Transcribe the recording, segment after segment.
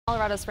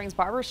Colorado Springs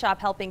Barbershop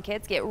helping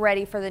kids get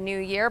ready for the new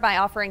year by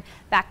offering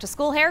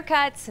back-to-school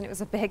haircuts, and it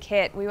was a big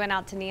hit. We went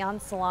out to Neon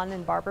Salon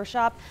and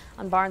Barbershop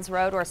on Barnes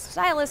Road, where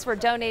stylists were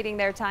donating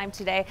their time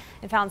today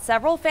and found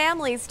several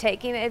families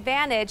taking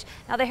advantage.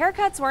 Now, the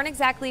haircuts weren't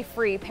exactly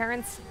free.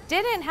 Parents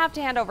didn't have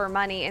to hand over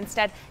money.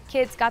 Instead,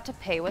 kids got to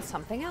pay with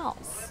something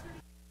else.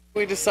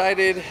 We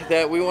decided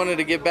that we wanted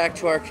to give back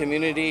to our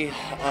community.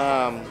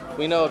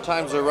 We know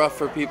times are rough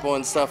for people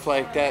and stuff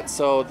like that,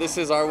 so this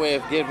is our way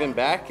of giving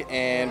back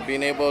and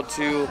being able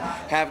to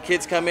have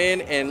kids come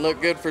in and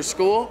look good for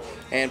school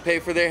and pay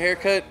for their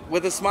haircut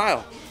with a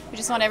smile. We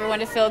just want everyone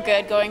to feel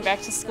good going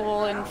back to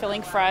school and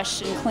feeling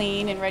fresh and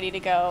clean and ready to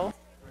go.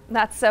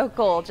 That's so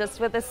cool,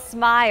 just with a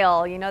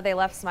smile. You know, they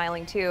left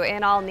smiling too.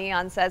 In all,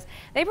 Neon says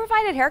they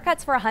provided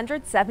haircuts for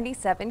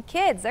 177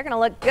 kids. They're going to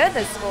look good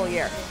this school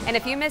year. And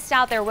if you missed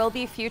out, there will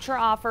be future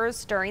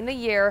offers during the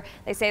year.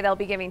 They say they'll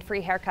be giving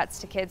free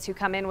haircuts to kids who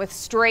come in with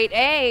straight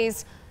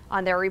A's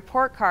on their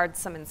report cards.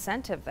 Some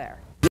incentive there.